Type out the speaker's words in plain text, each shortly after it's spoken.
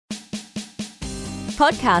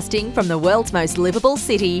Podcasting from the world's most livable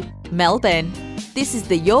city, Melbourne. This is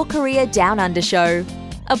the Your Career Down Under Show,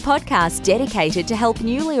 a podcast dedicated to help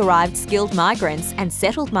newly arrived skilled migrants and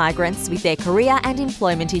settled migrants with their career and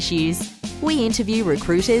employment issues. We interview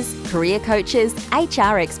recruiters, career coaches,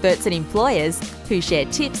 HR experts and employers who share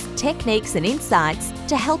tips, techniques and insights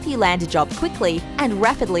to help you land a job quickly and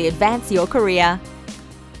rapidly advance your career.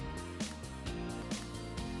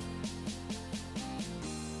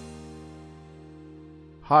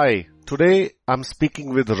 Hi, today I'm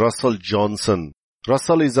speaking with Russell Johnson.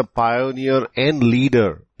 Russell is a pioneer and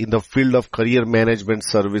leader in the field of career management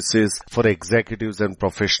services for executives and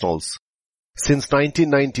professionals. Since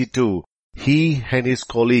 1992, he and his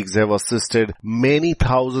colleagues have assisted many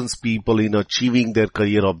thousands of people in achieving their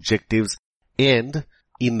career objectives and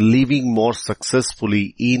in living more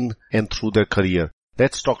successfully in and through their career.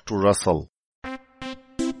 Let's talk to Russell.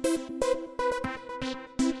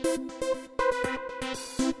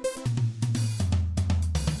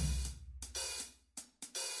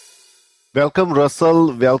 Welcome,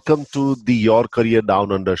 Russell. Welcome to the Your Career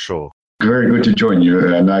Down Under show. Very good to join you,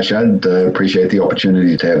 Nishad. Appreciate the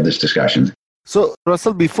opportunity to have this discussion. So,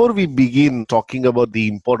 Russell, before we begin talking about the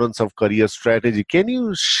importance of career strategy, can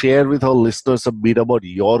you share with our listeners a bit about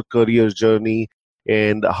your career journey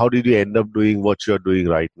and how did you end up doing what you're doing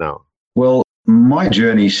right now? Well, my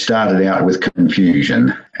journey started out with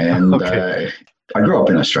confusion, and I grew up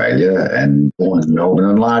in Australia and born in Melbourne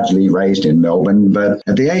and largely raised in Melbourne. But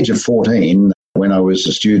at the age of 14, when I was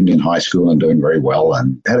a student in high school and doing very well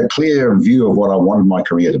and had a clear view of what I wanted my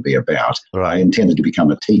career to be about, I intended to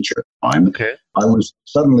become a teacher at the time. I was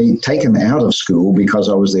suddenly taken out of school because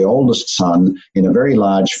I was the oldest son in a very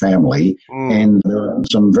large family and there were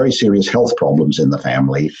some very serious health problems in the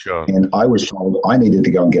family. And I was told I needed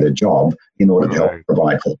to go and get a job in order to help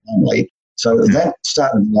provide for the family. So that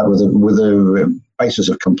started out with a basis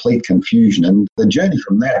of complete confusion. And the journey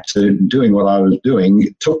from that to doing what I was doing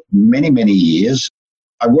took many, many years.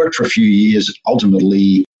 I worked for a few years,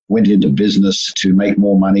 ultimately went into business to make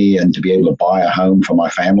more money and to be able to buy a home for my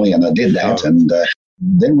family. And I did that and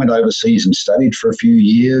then went overseas and studied for a few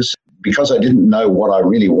years. Because I didn't know what I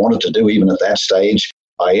really wanted to do, even at that stage,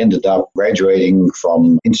 I ended up graduating from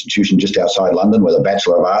an institution just outside London with a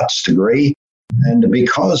Bachelor of Arts degree. And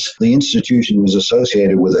because the institution was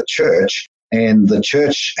associated with a church, and the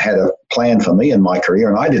church had a plan for me in my career,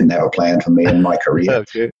 and I didn't have a plan for me in my career,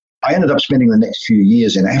 I ended up spending the next few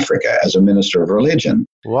years in Africa as a minister of religion.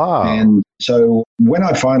 Wow. And so when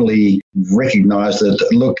I finally recognized that,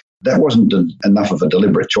 look, that wasn't enough of a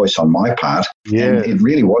deliberate choice on my part, and it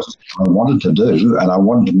really wasn't what I wanted to do, and I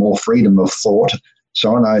wanted more freedom of thought.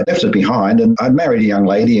 So I left it behind and I married a young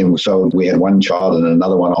lady, and so we had one child and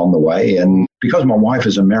another one on the way. And because my wife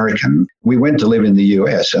is American, we went to live in the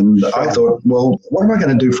US. And I thought, well, what am I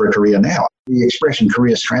going to do for a career now? The expression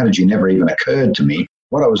career strategy never even occurred to me.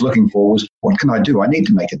 What I was looking for was, what can I do? I need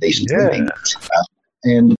to make a decent living.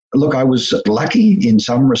 And look, I was lucky in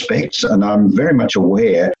some respects, and I'm very much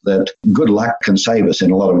aware that good luck can save us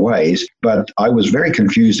in a lot of ways. But I was very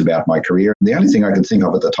confused about my career. The only thing I could think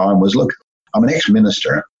of at the time was, look, I'm an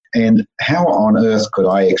ex-minister, and how on earth could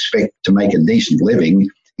I expect to make a decent living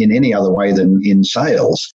in any other way than in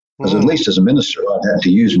sales? Because at least as a minister, I had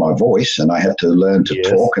to use my voice and I had to learn to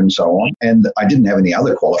talk and so on. And I didn't have any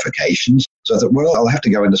other qualifications. So I thought, well, I'll have to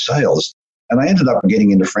go into sales. And I ended up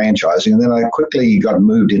getting into franchising, and then I quickly got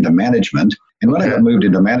moved into management. And when I got moved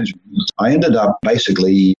into management, I ended up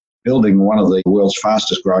basically building one of the world's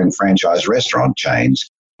fastest growing franchise restaurant chains.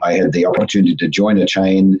 I had the opportunity to join a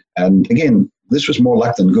chain. And again, this was more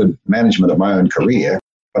luck than good management of my own career.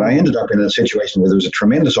 But I ended up in a situation where there was a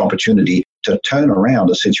tremendous opportunity to turn around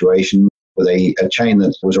a situation with a chain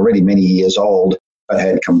that was already many years old, but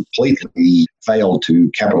had completely failed to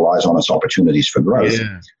capitalize on its opportunities for growth.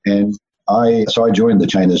 And so I joined the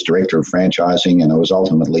chain as director of franchising, and I was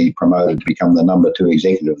ultimately promoted to become the number 2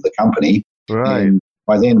 executive of the company. And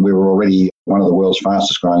by then, we were already one of the world's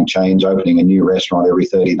fastest growing chains, opening a new restaurant every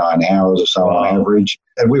 39 hours or so on average.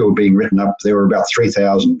 And we were being written up. There were about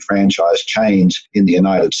 3,000 franchise chains in the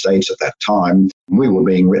United States at that time. We were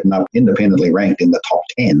being written up, independently ranked in the top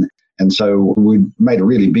 10. And so we made a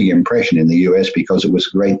really big impression in the US because it was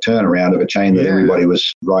a great turnaround of a chain that everybody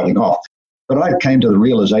was writing off. But I came to the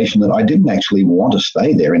realization that I didn't actually want to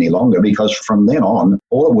stay there any longer, because from then on,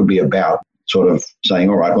 all it would be about sort of saying,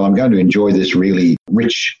 all right, well, I'm going to enjoy this really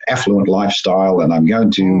rich, affluent lifestyle, and I'm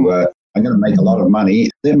going to make a lot of money.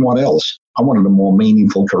 Then what else? I wanted a more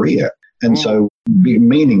meaningful career. And so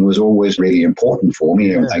meaning was always really important for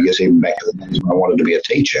me. I guess even back to the days when I wanted to be a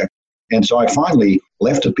teacher. And so I finally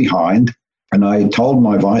left it behind, And I told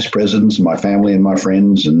my vice presidents, my family and my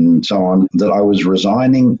friends and so on that I was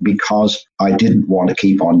resigning because I didn't want to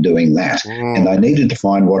keep on doing that. And I needed to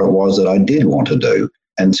find what it was that I did want to do.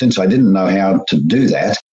 And since I didn't know how to do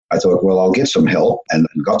that, I thought, well, I'll get some help, and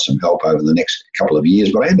got some help over the next couple of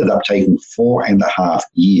years. But I ended up taking 4.5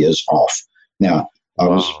 years off. Now,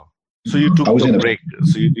 So you took a break,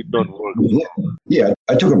 so you did not work. Yeah,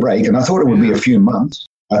 I took a break, and I thought it would be a few months.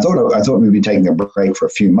 I thought we'd be taking a break for a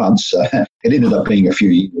few months. It ended up being a few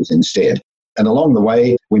years instead. And along the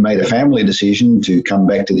way, we made a family decision to come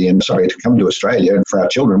to Australia. And for our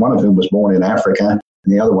children, one of whom was born in Africa,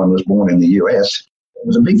 and the other one was born in the US. It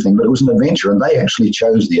was a big thing, but it was an adventure, and they actually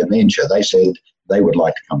chose the adventure. They said they would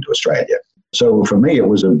like to come to Australia. So for me, it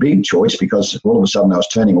was a big choice because all of a sudden I was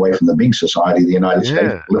turning away from the big society, the United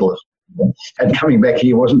States, and coming back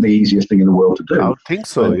here wasn't the easiest thing in the world to do. I would think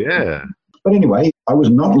so, But anyway, I was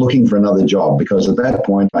not looking for another job because at that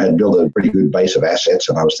point I had built a pretty good base of assets,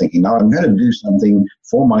 and I was thinking, no, I'm going to do something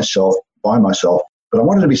for myself, by myself, but I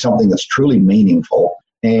wanted to be something that's truly meaningful.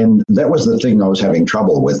 And that was the thing I was having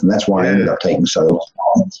trouble with, and that's why I ended up taking so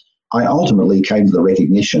long. I ultimately came to the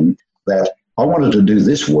recognition that I wanted to do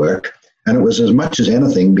this work, and it was as much as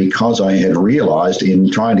anything because I had realized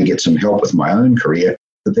in trying to get some help with my own career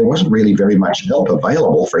that there wasn't really very much help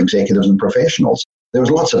available for executives and professionals. There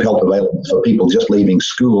was lots of help available for people just leaving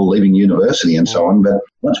school, leaving university and so on. But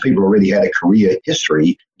once people already had a career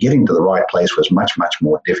history, getting to the right place was much, much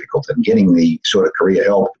more difficult than getting the sort of career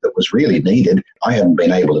help that was really needed. I hadn't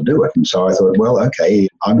been able to do it. And so I thought, well, okay,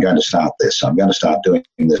 I'm going to start this. I'm going to start doing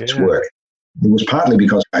this work. It was partly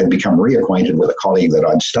because I had become reacquainted with a colleague that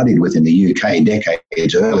I'd studied with in the UK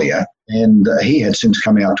decades earlier. And he had since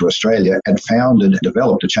come out to Australia and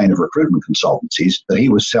developed a chain of recruitment consultancies that he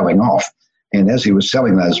was selling off. And as he was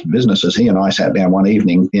selling those businesses, he and I sat down one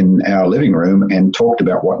evening in our living room and talked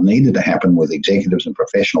about what needed to happen with executives and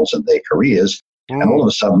professionals and their careers. And all of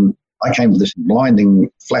a sudden, I came to this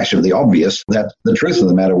blinding flash of the obvious that the truth of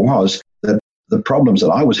the matter was that the problems that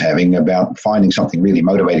I was having about finding something really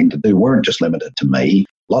motivating to do weren't just limited to me.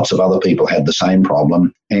 Lots of other people had the same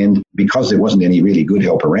problem. And because there wasn't any really good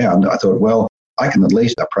help around, I thought, well, I can at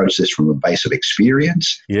least approach this from a base of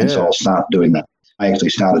experience. And so I'll start doing that. I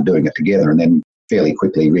actually started doing it together and then fairly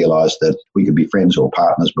quickly realized that we could be friends or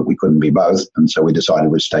partners, but we couldn't be both. And so we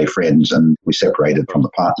decided we'd stay friends and we separated from the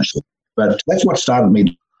partnership. But that's what started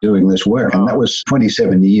me doing this work. And that was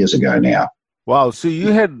 27 years ago now. Wow. So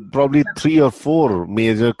you had probably 3 or 4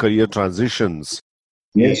 major career transitions.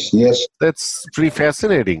 Yes. That's pretty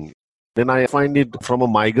fascinating. Then I find it from a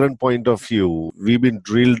migrant point of view, we've been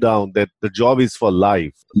drilled down that the job is for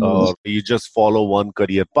life. Or you just follow one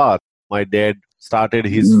career path. My dad started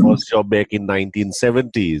his first job back in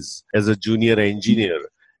 1970s as a junior engineer.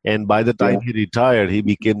 And by the time he retired, he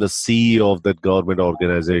became the CEO of that government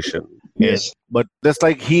organization. Yes. But that's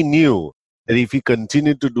like he knew that if he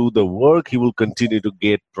continued to do the work, he will continue to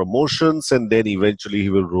get promotions and then eventually he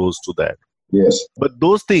will rise to that. Yes. But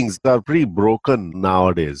those things are pretty broken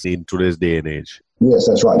nowadays in today's day and age. Yes,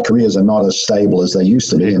 that's right. Careers are not as stable as they used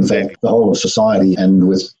to be. In fact, the whole of society and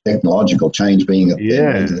with technological change being at the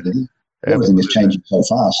rate that it is, everything is changing so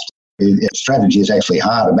fast. Strategy is actually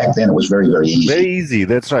harder. Back then, it was very, very easy. Very easy.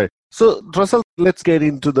 That's right. So, Russell, let's get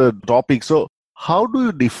into the topic. So, how do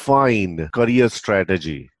you define career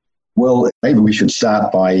strategy? Well, maybe we should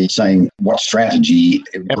start by saying what strategy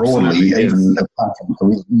broadly, even apart from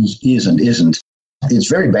career, is and isn't. It's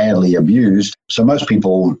very badly abused. So most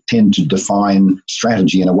people tend to define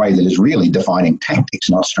strategy in a way that is really defining tactics,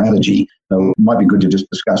 not strategy. So it might be good to just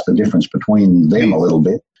discuss the difference between them a little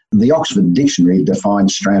bit. The Oxford Dictionary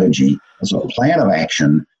defines strategy as a plan of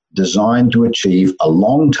action designed to achieve a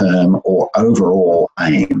long-term or overall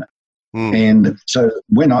aim. And so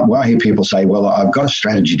when I hear people say, well, I've got a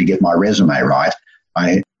strategy to get my resume right,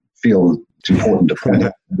 I feel it's important to point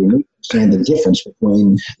out we need to understand the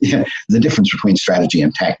difference between strategy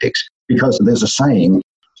and tactics, because there's a saying,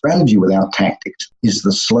 strategy without tactics is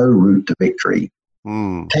the slow route to victory.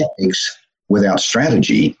 Tactics without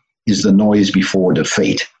strategy is the noise before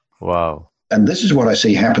defeat. Wow. And this is what I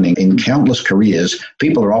see happening in countless careers.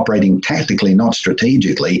 People are operating tactically, not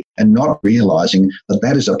strategically, and not realizing that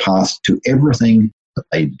that is a path to everything that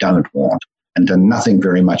they don't want and to nothing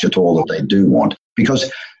very much at all that they do want.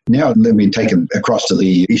 Because now let me take it across to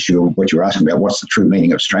the issue of what you're asking about. What's the true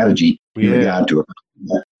meaning of strategy in regard to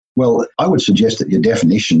it? Well, I would suggest that a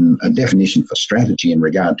definition for strategy in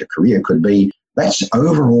regard to career could be that's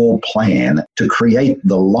overall plan to create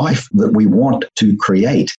the life that we want to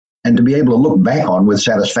create, and to be able to look back on with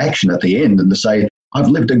satisfaction at the end and to say, I've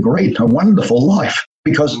lived a wonderful life.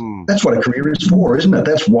 because that's what a career is for, isn't it?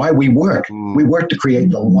 That's why we work. We work to create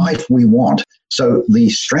the life we want. So the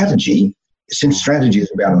strategy, since strategy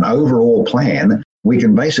is about an overall plan, we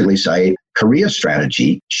can basically say career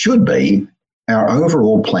strategy should be our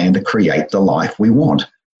overall plan to create the life we want.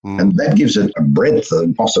 And that gives it a breadth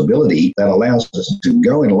of possibility that allows us to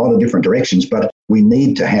go in a lot of different directions, but we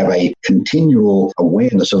need to have a continual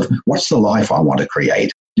awareness of what's the life I want to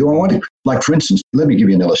create. Do I want to, like, for instance, let me give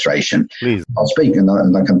you an illustration. Please. I'll speak and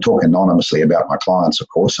I can talk anonymously about my clients, of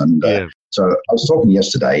course. And so I was talking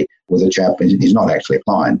yesterday with a chap. He's not actually a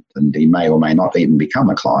client, and he may or may not even become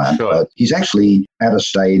a client, but he's actually at a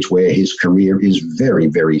stage where his career is very,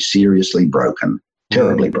 very seriously broken,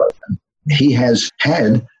 terribly broken. He has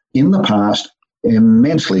had, in the past,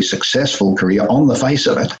 immensely successful career on the face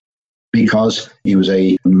of it, because he was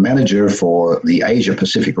a manager for the Asia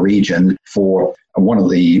Pacific region for one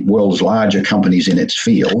of the world's larger companies in its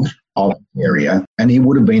field of area, and he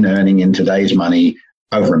would have been earning in today's money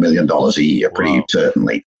over $1 million a year, pretty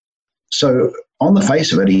certainly. So on the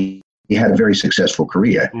face of it, he had a very successful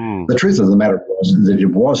career. The truth of the matter was that it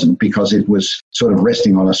wasn't, because it was sort of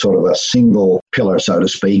resting on a sort of a single pillar, so to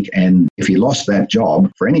speak. And if he lost that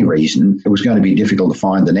job for any reason, it was going to be difficult to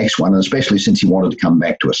find the next one, and especially since he wanted to come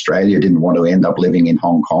back to Australia, didn't want to end up living in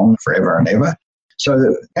Hong Kong forever and ever. So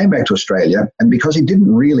he came back to Australia, and because he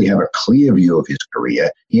didn't really have a clear view of his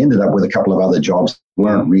career, he ended up with a couple of other jobs that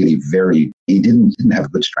weren't really he didn't have a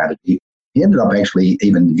good strategy. He ended up actually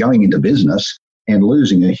even going into business and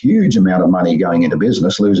losing a huge amount of money going into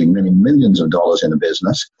business, losing many millions of dollars in the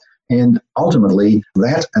business. And ultimately,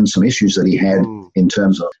 that and some issues that he had in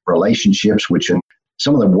terms of relationships, which are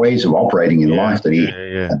some of the ways of operating in life that he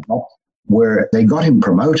had, where they got him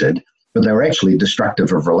promoted, but they were actually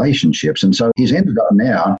destructive of relationships. And so he's ended up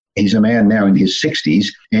now, he's a man now in his 60s,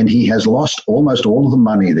 and he has lost almost all of the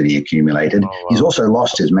money that he accumulated. He's also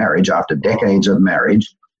lost his marriage after decades of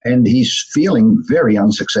marriage. And he's feeling very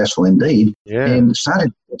unsuccessful indeed, and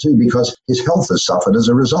started to, because his health has suffered as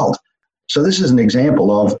a result. So this is an example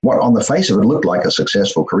of what on the face of it looked like a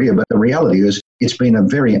successful career, but the reality is it's been a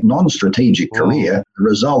very non-strategic career. The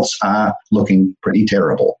results are looking pretty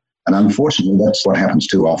terrible. And unfortunately, that's what happens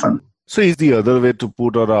too often. So is the other way to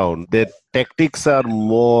put around that tactics are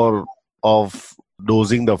more of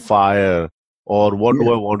dosing the fire, or what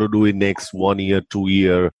do I want to do in next 1 year, 2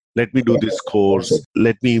 year? Let me do this course.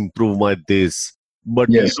 Let me improve my this. But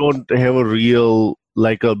you don't have a real,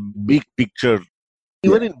 like a big picture.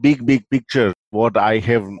 Even in big picture, what I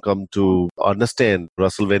have come to understand,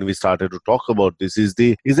 Russell, when we started to talk about this, is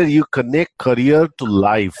that you connect career to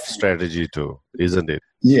life strategy too, isn't it?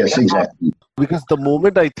 Yes, exactly. Because the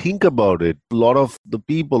moment I think about it, a lot of the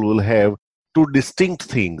people will have two distinct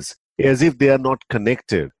things, as if they are not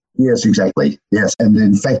connected. Yes, exactly. Yes. And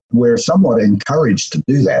in fact, we're somewhat encouraged to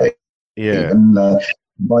do that. Even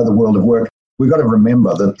by the world of work. We've got to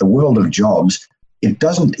remember that the world of jobs, it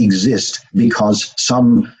doesn't exist because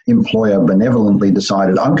some employer benevolently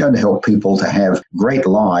decided, I'm going to help people to have great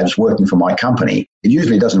lives working for my company. It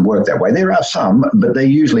usually doesn't work that way. There are some, but they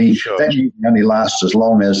usually, that usually only lasts as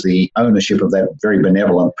long as the ownership of that very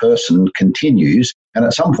benevolent person continues. And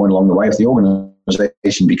at some point along the way, if the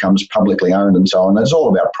organization becomes publicly owned and so on, it's all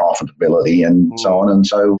about profitability and so on. And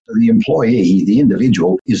so the employee, the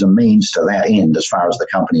individual, is a means to that end as far as the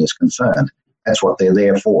company is concerned. That's what they're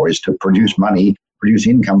there for, is to produce money, produce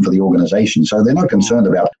income for the organization. So they're not concerned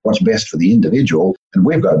about what's best for the individual. And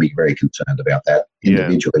we've got to be very concerned about that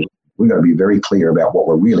individually. We've got to be very clear about what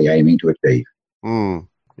we're really aiming to achieve.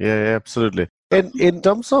 Yeah, absolutely. And in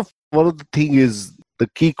terms of one of the things is the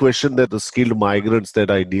key question that the skilled migrants that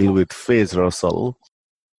I deal with face, Russell,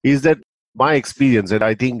 is that my experience, and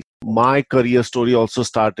I think my career story also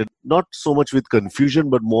started not so much with confusion,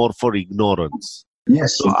 but more for ignorance.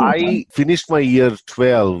 Yes. So I finished my year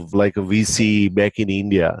 12 like a VC back in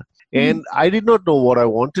India, and I did not know what I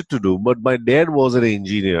wanted to do, but my dad was an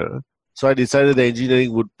engineer. So I decided the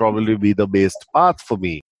engineering would probably be the best path for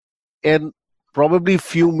me. And probably a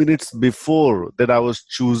few minutes before that, I was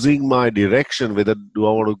choosing my direction, whether do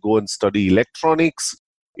I want to go and study electronics,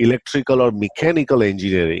 electrical or mechanical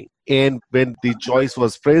engineering. And when the choice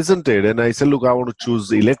was presented and I said, look, I want to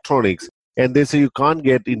choose electronics. And they say, you can't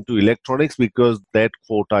get into electronics because that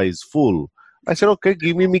quota is full. I said, okay,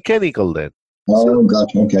 give me mechanical then.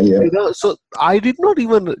 Gotcha. Okay, yeah. So I did not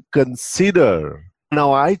even consider.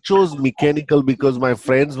 Now, I chose mechanical because my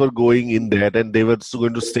friends were going in that and they were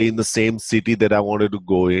going to stay in the same city that I wanted to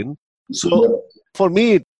go in. So for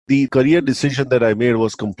me, the career decision that I made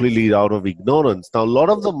was completely out of ignorance. Now, a lot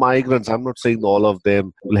of the migrants, I'm not saying all of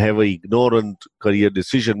them will have an ignorant career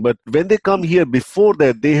decision, but when they come here before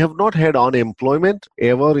that, they have not had unemployment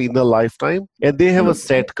ever in their lifetime, and they have a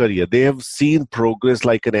set career. They have seen progress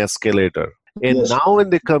like an escalator. And Yes. now when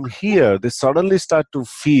they come here, they suddenly start to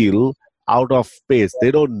feel out of pace.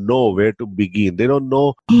 They don't know where to begin. They don't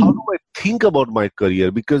know how do I think about my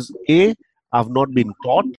career, because I've not been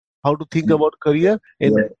taught how to think about career,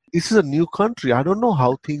 and this is a new country. I don't know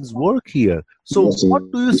how things work here. So Yes, what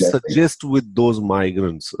do you exactly. suggest with those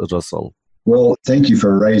migrants, Russell? Well, thank you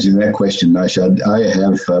for raising that question, Nashad. I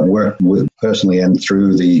have worked with personally and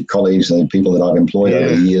through the colleagues and people that I've employed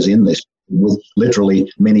over the years in this, with literally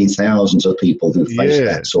many thousands of people who face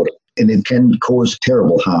that sort of, and it can cause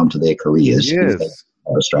terrible harm to their careers if they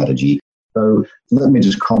have a strategy. So let me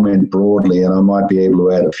just comment broadly, and I might be able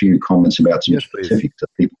to add a few comments about some specifics that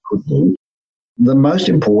people could do. The most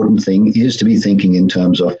important thing is to be thinking in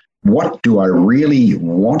terms of, what do I really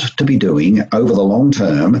want to be doing over the long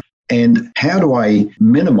term? And how do I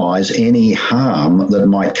minimize any harm that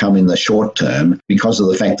might come in the short term because of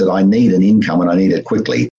the fact that I need an income and I need it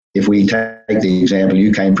quickly? If we take the example,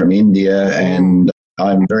 you came from India, and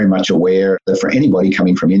I'm very much aware that for anybody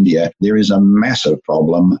coming from India, there is a massive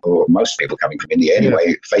problem, or most people coming from India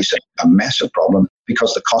anyway, face a massive problem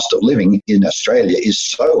because the cost of living in Australia is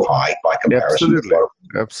so high by comparison.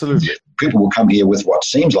 Absolutely. People will come here with what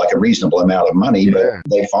seems like a reasonable amount of money, but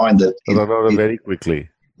they find that it very quickly.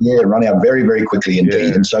 Run out very, very quickly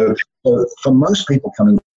indeed. And so for most people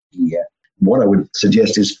coming here, what I would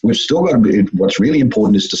suggest is we've still got to be, what's really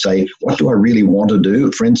important is to say, what do I really want to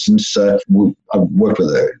do? For instance, I've worked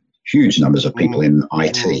with huge numbers of people in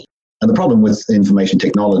IT. And the problem with information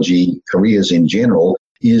technology careers in general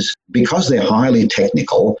is because they're highly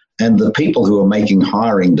technical, and the people who are making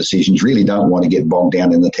hiring decisions really don't want to get bogged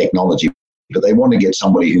down in the technology, but they want to get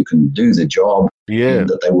somebody who can do the job and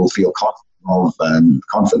that they will feel confident,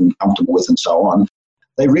 comfortable with, and so on.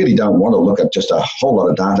 They really don't want to look at just a whole lot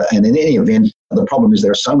of data. And in any event, the problem is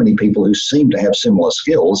there are so many people who seem to have similar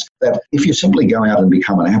skills that if you simply go out and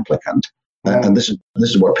become an applicant, and this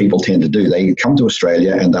is what people tend to do, they come to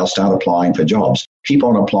Australia and they'll start applying for jobs, keep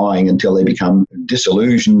on applying until they become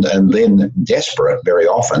disillusioned and then desperate very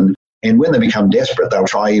often. And when they become desperate, they'll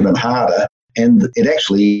try even harder, and it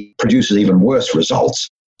actually produces even worse results.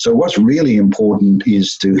 So what's really important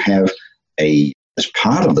is to have as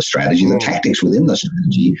part of the strategy, the tactics within the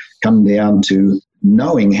strategy come down to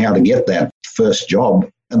knowing how to get that first job.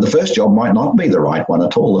 And the first job might not be the right one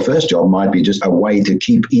at all. The first job might be just a way to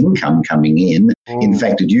keep income coming in. In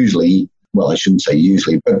fact, it usually, well, I shouldn't say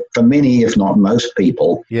usually, but for many, if not most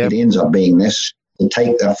people, it ends up being necessary to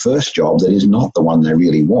take that first job that is not the one they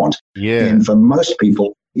really want. And for most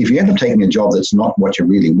people, if you end up taking a job that's not what you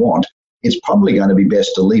really want, it's probably going to be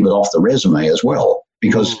best to leave it off the resume as well,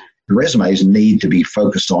 because the resumes need to be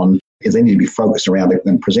focused on, they need to be focused around it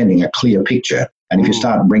and presenting a clear picture. And if you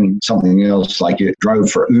start bringing something else, like you drove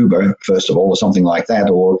for Uber, first of all, or something like that,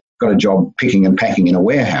 or got a job picking and packing in a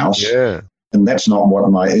warehouse, and that's not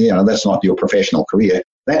that's not your professional career,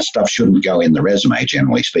 that stuff shouldn't go in the resume,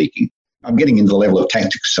 generally speaking. I'm getting into the level of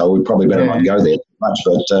tactics, so we probably better not go there too much.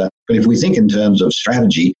 But if we think in terms of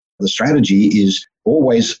strategy, the strategy is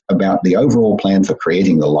always about the overall plan for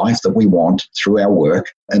creating the life that we want through our work.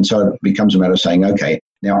 And so it becomes a matter of saying, okay,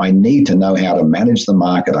 now I need to know how to manage the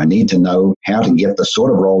market. I need to know how to get the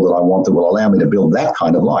sort of role that I want that will allow me to build that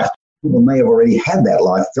kind of life. People may have already had that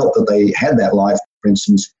life, felt that they had that life, for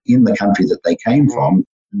instance, in the country that they came from.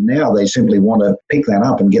 Now they simply want to pick that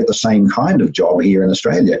up and get the same kind of job here in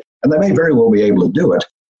Australia. And they may very well be able to do it.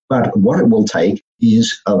 But what it will take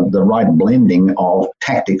is the right blending of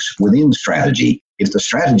tactics within strategy. If the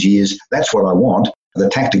strategy is, that's what I want, the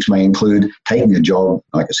tactics may include taking a job,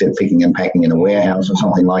 like I said, picking and packing in a warehouse or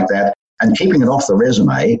something like that, and keeping it off the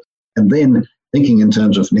resume, and then thinking in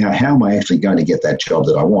terms of, now, how am I actually going to get that job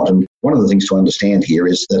that I want? And one of the things to understand here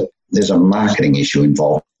is that there's a marketing issue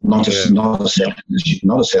involved, not a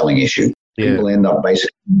selling issue. People end up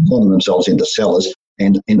basically turning themselves into sellers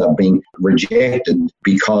and end up being rejected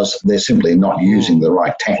because they're simply not using the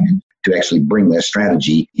right tactic to actually bring their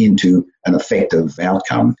strategy into an effective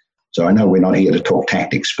outcome. So I know we're not here to talk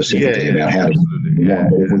tactics specifically about how to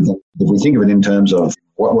if we think of it in terms of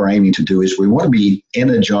what we're aiming to do, is we want to be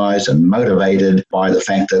energized and motivated by the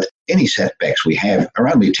fact that any setbacks we have are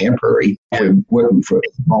only temporary. If we're working for a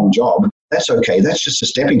wrong job, that's okay. That's just a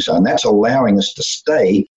stepping stone. That's allowing us to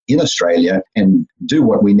stay in Australia and do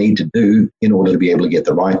what we need to do in order to be able to get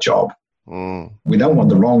the right job. We don't want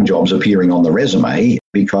the wrong jobs appearing on the resume,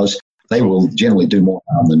 because they will generally do more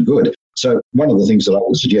harm than good. So one of the things that I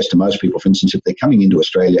would suggest to most people, for instance, if they're coming into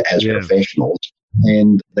Australia as professionals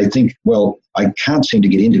and they think, well, I can't seem to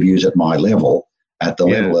get interviews at my level, at the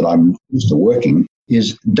level that I'm used to working,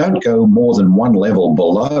 is don't go more than one level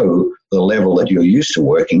below the level that you're used to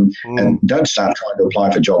working, and don't start trying to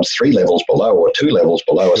apply for jobs 3 levels below or 2 levels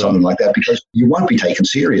below or something like that, because you won't be taken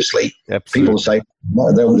seriously. Absolutely. People say,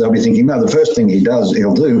 no, they'll be thinking, no, the first thing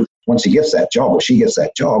he'll do once he gets that job or she gets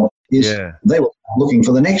that job is they will start looking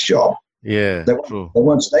for the next job. Yeah, they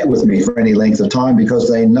won't stay with me for any length of time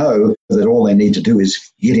because they know that all they need to do is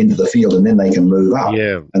get into the field and then they can move up.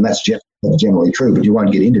 Yeah. And that's generally true, but you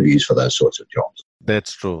won't get interviews for those sorts of jobs.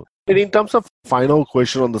 That's true. And in terms of final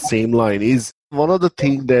question on the same line, is one of the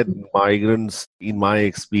things that migrants, in my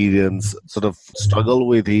experience, sort of struggle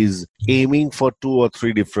with is aiming for 2 or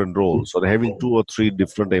 3 different roles or having 2 or 3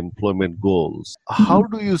 different employment goals. How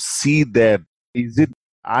do you see that? Is it,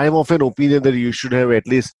 I'm of an opinion that you should have at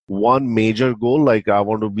least one major goal, like I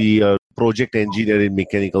want to be a project engineer in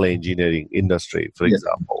mechanical engineering industry, for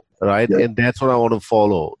example, right? Yeah. And that's what I want to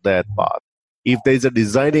follow, that path. If there's a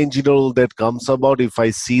design engineer that comes about, if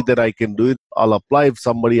I see that I can do it, I'll apply. If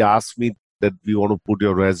somebody asks me that we want to put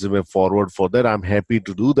your resume forward for that, I'm happy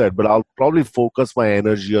to do that. But I'll probably focus my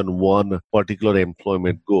energy on one particular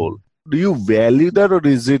employment goal. Do you value that, or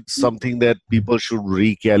is it something that people should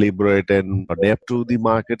recalibrate and adapt to the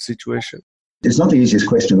market situation? It's not the easiest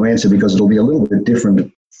question to answer because it'll be a little bit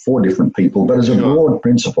different for different people. But as a broad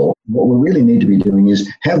principle, what we really need to be doing is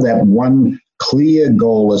have that one clear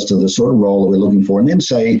goal as to the sort of role that we're looking for, and then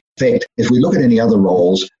say, in fact, if we look at any other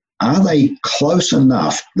roles, are they close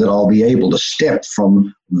enough that I'll be able to step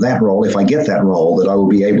from that role, if I get that role, that I will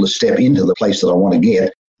be able to step into the place that I want to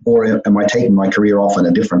get? Or am I taking my career off on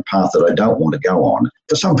a different path that I don't want to go on?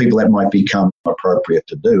 For some people, that might become appropriate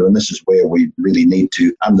to do. And this is where we really need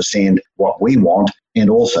to understand what we want and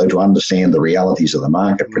also to understand the realities of the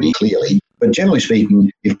market pretty clearly. But generally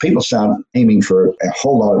speaking, if people start aiming for a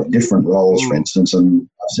whole lot of different roles, for instance, and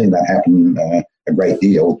I've seen that happen a great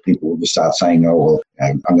deal, people will just start saying, oh, well,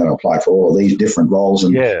 I'm going to apply for all of these different roles.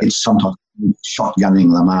 And it's sometimes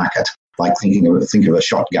shotgunning the market. Like think of a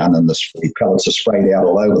shotgun and the pellets are sprayed out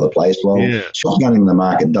all over the place. Well, shotgunning the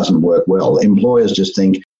market doesn't work well. Employers just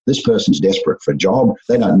think this person's desperate for a job.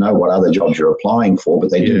 They don't know what other jobs you're applying for,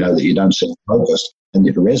 but they do know that you don't seem focused and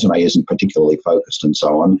your resume isn't particularly focused and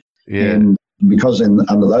so on. And because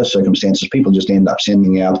under those circumstances, people just end up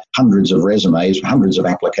sending out hundreds of resumes, hundreds of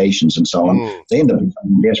applications and so on. They end up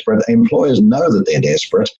becoming desperate. Employers know that they're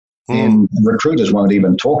desperate. And recruiters won't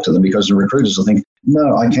even talk to them because the recruiters will think,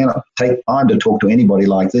 no, I cannot take time to talk to anybody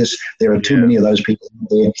like this. There are too many of those people out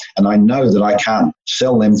there, and I know that I can't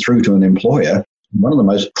sell them through to an employer. One of the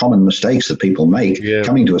most common mistakes that people make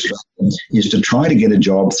coming to Australia is to try to get a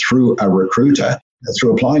job through a recruiter,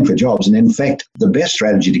 through applying for jobs. And in fact, the best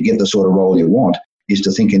strategy to get the sort of role you want is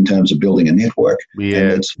to think in terms of building a network.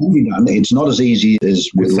 And it's really done. It's not as easy as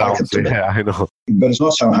we'd like it to be. I know. But it's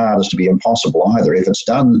not so hard as to be impossible either. If it's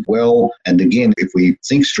done well, and again, if we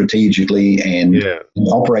think strategically and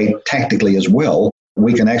operate tactically as well,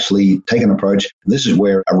 we can actually take an approach. This is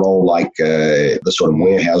where a role like the sort of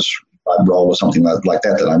warehouse role or something like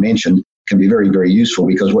that I mentioned can be very, very useful,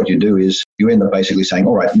 because what you do is you end up basically saying,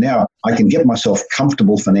 all right, now I can get myself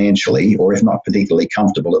comfortable financially, or if not particularly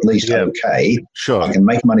comfortable, at least okay. Sure. I can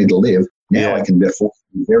make money to live. Now I can be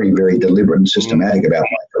very, very deliberate and systematic about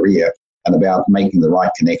my career and about making the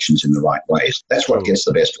right connections in the right ways. That's what gets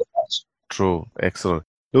the best results. True. Excellent.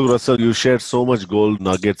 Look, Russell, you shared so much gold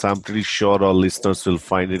nuggets. I'm pretty sure our listeners will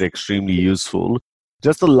find it extremely useful.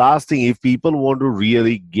 Just the last thing, if people want to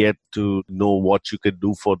really get to know what you can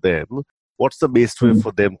do for them, what's the best way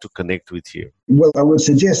for them to connect with you? Well, I would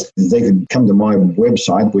suggest they could come to my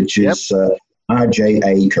website, which is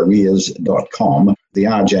rjacareers.com. The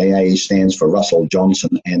RJA stands for Russell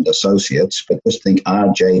Johnson and Associates, but just think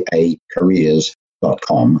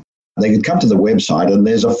rjacareers.com. They could come to the website and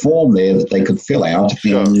there's a form there that they could fill out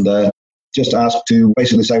and just ask to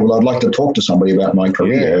basically say, well, I'd like to talk to somebody about my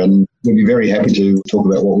career, and we'd be very happy to talk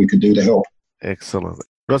about what we could do to help. Excellent.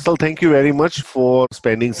 Russell, thank you very much for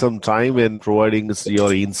spending some time and providing us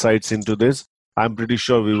your insights into this. I'm pretty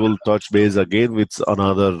sure we will touch base again with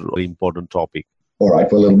another important topic. All right.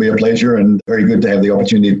 Well, it'll be a pleasure and very good to have the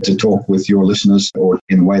opportunity to talk with your listeners, or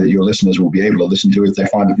in a way that your listeners will be able to listen to if they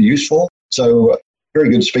find it useful. So very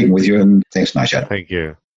good speaking with you, and thanks, Nishat. Thank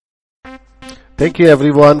you. Thank you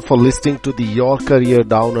everyone for listening to the Your Career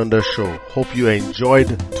Down Under show. Hope you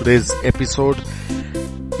enjoyed today's episode.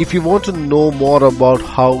 If you want to know more about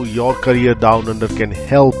how Your Career Down Under can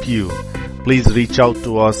help you, please reach out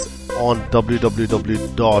to us on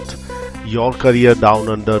www.yourcareerdownunder.com.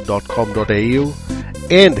 yourcareerdownunder.com.au.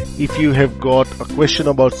 And if you have got a question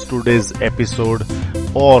about today's episode,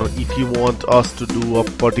 or if you want us to do a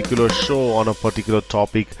particular show on a particular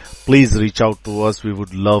topic, please reach out to us. We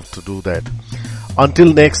would love to do that.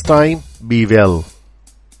 Until next time, be well.